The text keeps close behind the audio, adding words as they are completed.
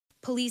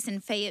Police in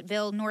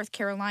Fayetteville, North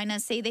Carolina,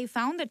 say they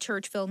found the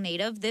Churchville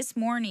native this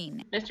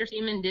morning. Mr.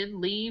 Seaman did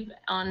leave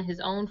on his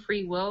own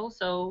free will,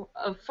 so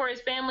for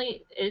his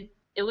family, it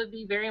would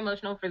be very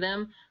emotional for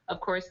them.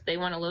 Of course, they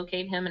want to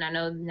locate him, and I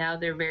know now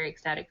they're very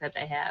ecstatic that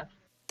they have.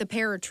 The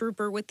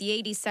paratrooper with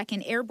the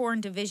 82nd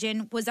Airborne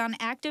Division was on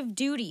active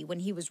duty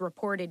when he was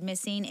reported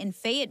missing in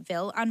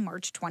Fayetteville on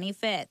March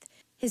 25th.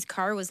 His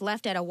car was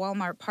left at a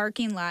Walmart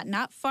parking lot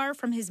not far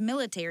from his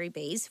military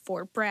base,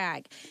 Fort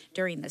Bragg.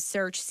 During the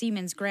search,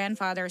 Seaman's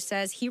grandfather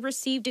says he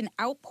received an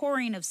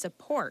outpouring of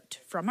support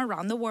from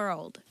around the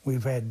world.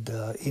 We've had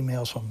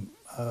emails from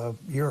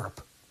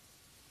Europe,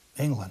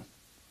 England,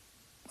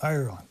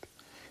 Ireland,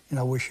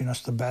 wishing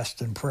us the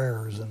best in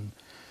prayers. And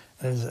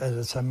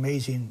it's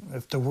amazing.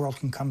 If the world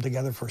can come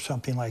together for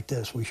something like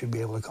this, we should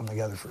be able to come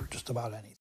together for just about anything.